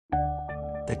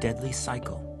The Deadly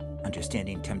Cycle,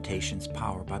 Understanding Temptation's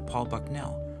Power by Paul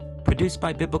Bucknell, produced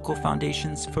by Biblical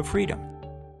Foundations for Freedom.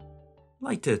 I'd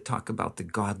like to talk about the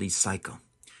godly cycle.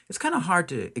 It's kind of hard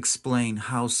to explain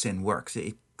how sin works.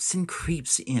 Sin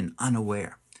creeps in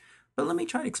unaware. But let me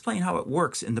try to explain how it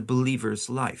works in the believer's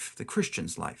life, the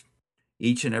Christian's life.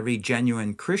 Each and every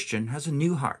genuine Christian has a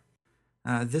new heart.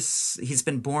 He's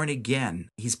been born again.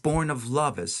 He's born of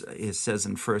love, as it says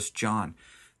in 1 John.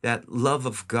 That love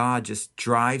of God just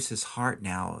drives his heart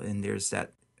now, and there's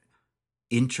that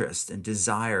interest and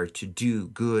desire to do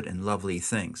good and lovely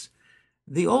things.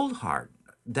 The old heart,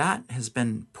 that has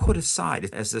been put aside,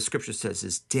 as the scripture says,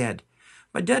 is dead.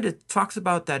 By dead, it talks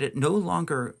about that it no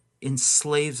longer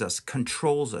enslaves us,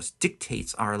 controls us,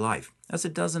 dictates our life, as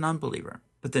it does an unbeliever.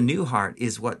 But the new heart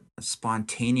is what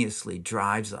spontaneously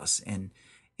drives us and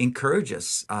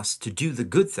encourages us to do the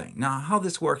good thing. Now, how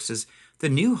this works is the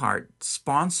new heart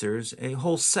sponsors a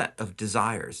whole set of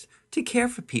desires to care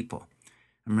for people.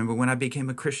 I remember when I became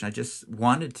a Christian, I just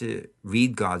wanted to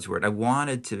read God's word. I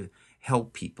wanted to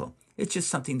help people. It's just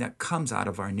something that comes out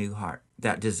of our new heart.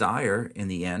 That desire, in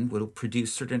the end, will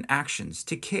produce certain actions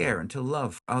to care and to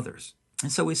love others.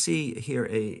 And so we see here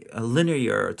a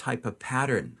linear type of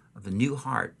pattern of the new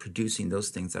heart producing those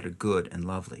things that are good and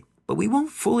lovely. But we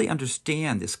won't fully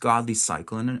understand this godly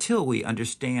cycle until we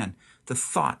understand the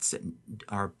thoughts that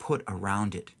are put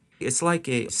around it. It's like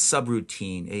a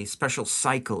subroutine, a special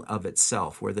cycle of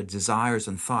itself, where the desires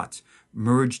and thoughts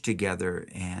merge together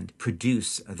and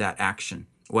produce that action.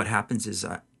 What happens is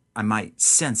I might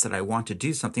sense that I want to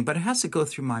do something, but it has to go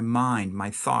through my mind,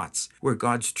 my thoughts, where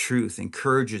God's truth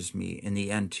encourages me in the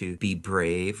end to be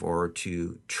brave or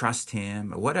to trust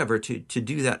Him or whatever, to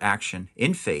do that action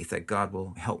in faith that God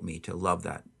will help me to love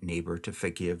that neighbor, to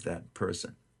forgive that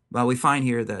person. Well, we find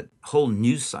here that whole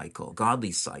new cycle,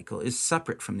 godly cycle, is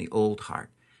separate from the old heart.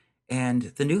 And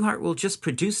the new heart will just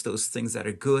produce those things that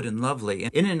are good and lovely.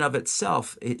 And in and of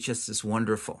itself, it just is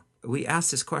wonderful. We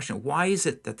ask this question, why is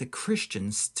it that the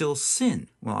Christians still sin?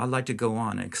 Well, I'd like to go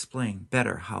on and explain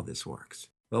better how this works.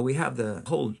 Well, we have the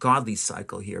whole godly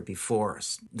cycle here before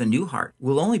us. The new heart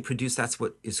will only produce that's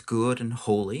what is good and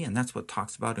holy, and that's what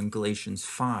talks about in Galatians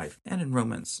 5 and in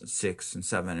Romans 6 and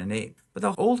 7 and 8. But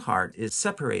the old heart is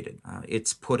separated.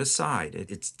 It's put aside.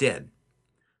 It's dead.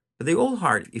 But the old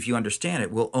heart, if you understand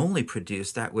it, will only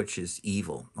produce that which is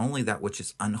evil, only that which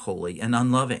is unholy and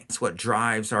unloving. It's what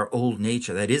drives our old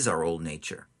nature. That is our old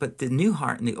nature. But the new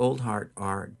heart and the old heart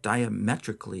are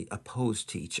diametrically opposed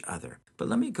to each other. But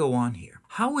let me go on here.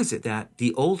 How is it that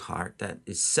the old heart that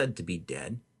is said to be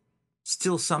dead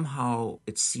still somehow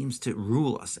it seems to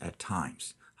rule us at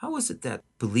times? How is it that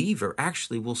believer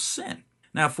actually will sin?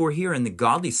 Now, if we're here in the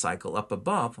godly cycle up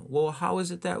above, well, how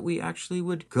is it that we actually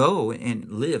would go and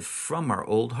live from our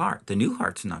old heart? The new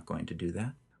heart's not going to do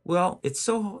that. Well, it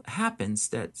so happens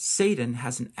that Satan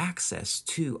has an access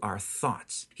to our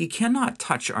thoughts. He cannot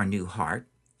touch our new heart.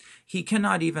 He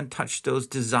cannot even touch those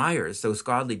desires, those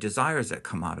godly desires that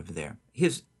come out of there.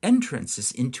 His entrance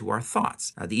is into our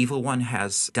thoughts. The evil one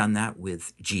has done that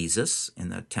with Jesus in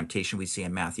the temptation we see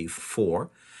in Matthew 4.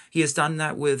 He has done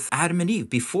that with Adam and Eve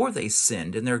before they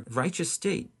sinned in their righteous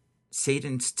state.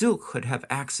 Satan still could have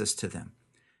access to them.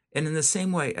 And in the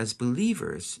same way as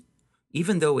believers,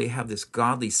 even though we have this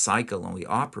godly cycle and we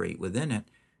operate within it,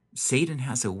 Satan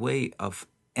has a way of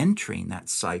entering that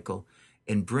cycle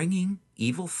and bringing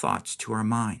evil thoughts to our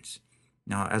minds.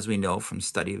 Now, as we know from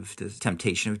study of the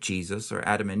temptation of Jesus or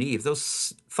Adam and Eve,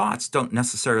 those thoughts don't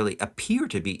necessarily appear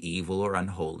to be evil or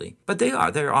unholy, but they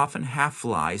are. They're often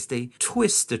half-lies. They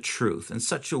twist the truth in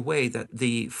such a way that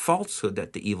the falsehood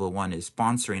that the evil one is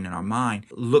sponsoring in our mind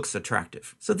looks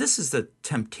attractive. So this is the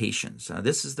temptations.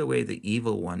 This is the way the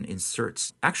evil one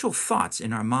inserts actual thoughts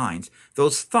in our minds.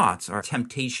 Those thoughts are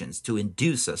temptations to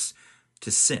induce us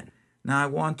to sin. Now, I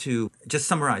want to just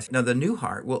summarize. Now, the new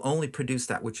heart will only produce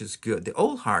that which is good. The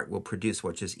old heart will produce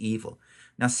what is evil.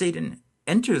 Now, Satan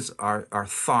enters our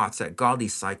thoughts, that godly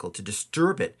cycle, to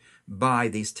disturb it by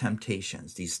these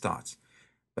temptations, these thoughts.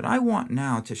 But I want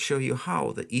now to show you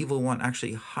how the evil one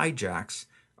actually hijacks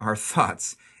our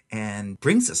thoughts and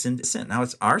brings us into sin. Now,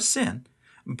 it's our sin,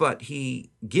 but he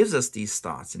gives us these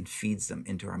thoughts and feeds them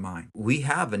into our mind. We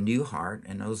have a new heart,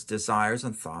 and those desires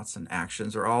and thoughts and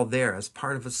actions are all there as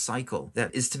part of a cycle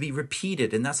that is to be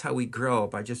repeated, and that's how we grow,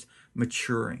 by just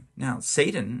maturing. Now,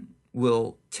 Satan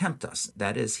will tempt us.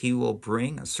 That is, he will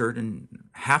bring a certain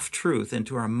half-truth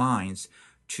into our minds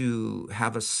to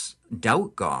have us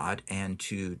doubt God and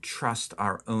to trust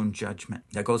our own judgment.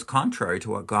 That goes contrary to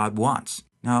what God wants.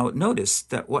 Now, notice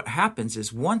that what happens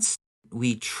is once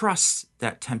we trust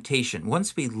that temptation,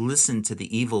 once we listen to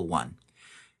the evil one,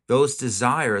 those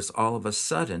desires all of a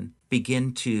sudden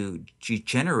begin to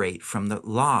degenerate from the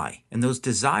lie. And those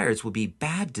desires will be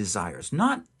bad desires,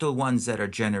 not the ones that are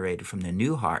generated from the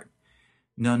new heart.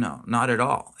 No, not at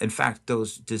all. In fact,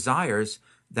 those desires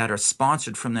that are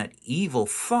sponsored from that evil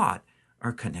thought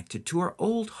are connected to our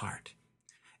old heart.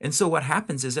 And so what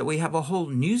happens is that we have a whole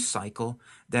news cycle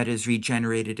that is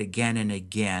regenerated again and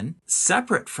again,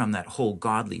 separate from that whole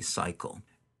godly cycle.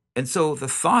 And so the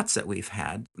thoughts that we've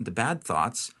had, the bad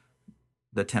thoughts,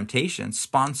 the temptations,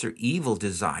 sponsor evil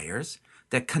desires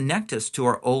that connect us to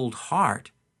our old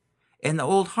heart. And the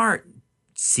old heart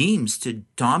seems to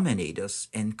dominate us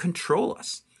and control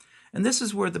us. And this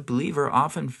is where the believer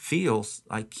often feels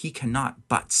like he cannot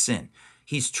but sin.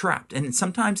 He's trapped. And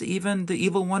sometimes even the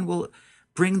evil one will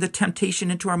bring the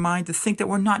temptation into our mind to think that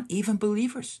we're not even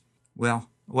believers. Well,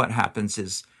 what happens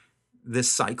is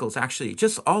this cycle is actually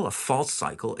just all a false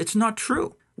cycle. It's not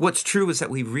true. What's true is that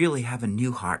we really have a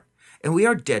new heart, and we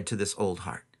are dead to this old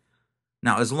heart.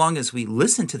 Now, as long as we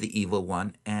listen to the evil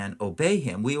one and obey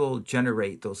him, we will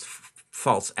generate those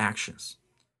false actions.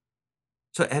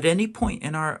 So at any point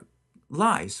in our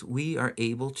lives, we are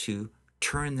able to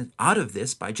turn out of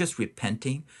this by just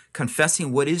repenting,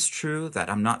 confessing what is true, that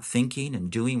I'm not thinking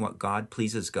and doing what God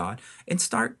pleases God, and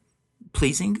start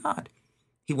pleasing God.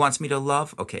 He wants me to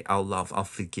love. Okay, I'll love, I'll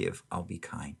forgive, I'll be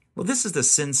kind. Well, this is the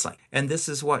sin cycle, and this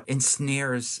is what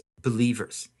ensnares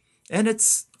believers. And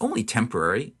it's only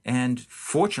temporary, and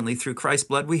fortunately, through Christ's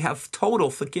blood, we have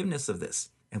total forgiveness of this.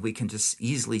 And we can just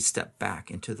easily step back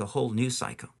into the whole new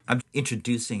cycle. I'm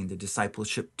introducing the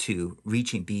Discipleship 2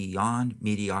 Reaching Beyond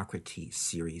Mediocrity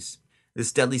series.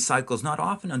 This deadly cycle is not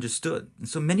often understood, and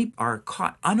so many are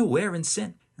caught unaware in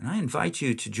sin. And I invite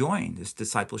you to join this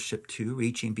Discipleship 2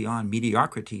 Reaching Beyond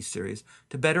Mediocrity series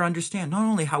to better understand not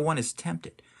only how one is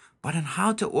tempted, but on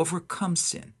how to overcome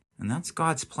sin. And that's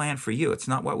God's plan for you. It's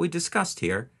not what we discussed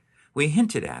here. We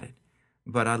hinted at it,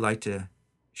 but I'd like to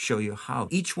show you how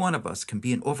each one of us can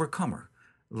be an overcomer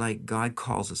like God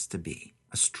calls us to be,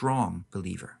 a strong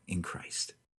believer in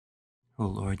Christ. Oh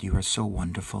Lord, you are so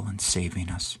wonderful in saving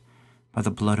us by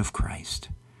the blood of Christ.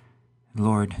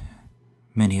 Lord,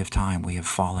 many of time we have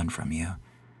fallen from you.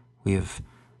 We have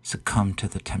succumbed to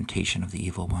the temptation of the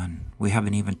evil one. We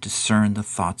haven't even discerned the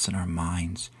thoughts in our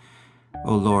minds.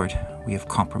 Oh Lord, we have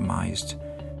compromised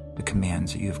the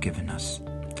commands that you have given us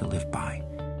to live by.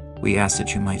 We ask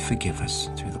that you might forgive us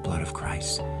through the blood of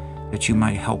Christ, that you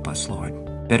might help us,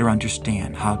 Lord, better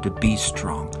understand how to be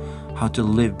strong, how to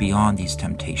live beyond these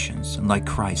temptations, and like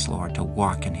Christ, Lord, to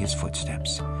walk in his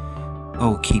footsteps.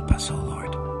 Oh, keep us, oh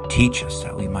Lord. Teach us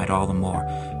that we might all the more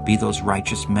be those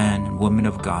righteous men and women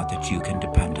of God that you can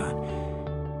depend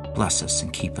on. Bless us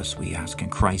and keep us, we ask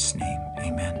in Christ's name.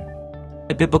 Amen.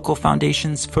 Biblical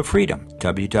Foundations for Freedom,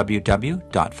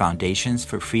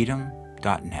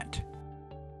 www.foundationsforfreedom.net.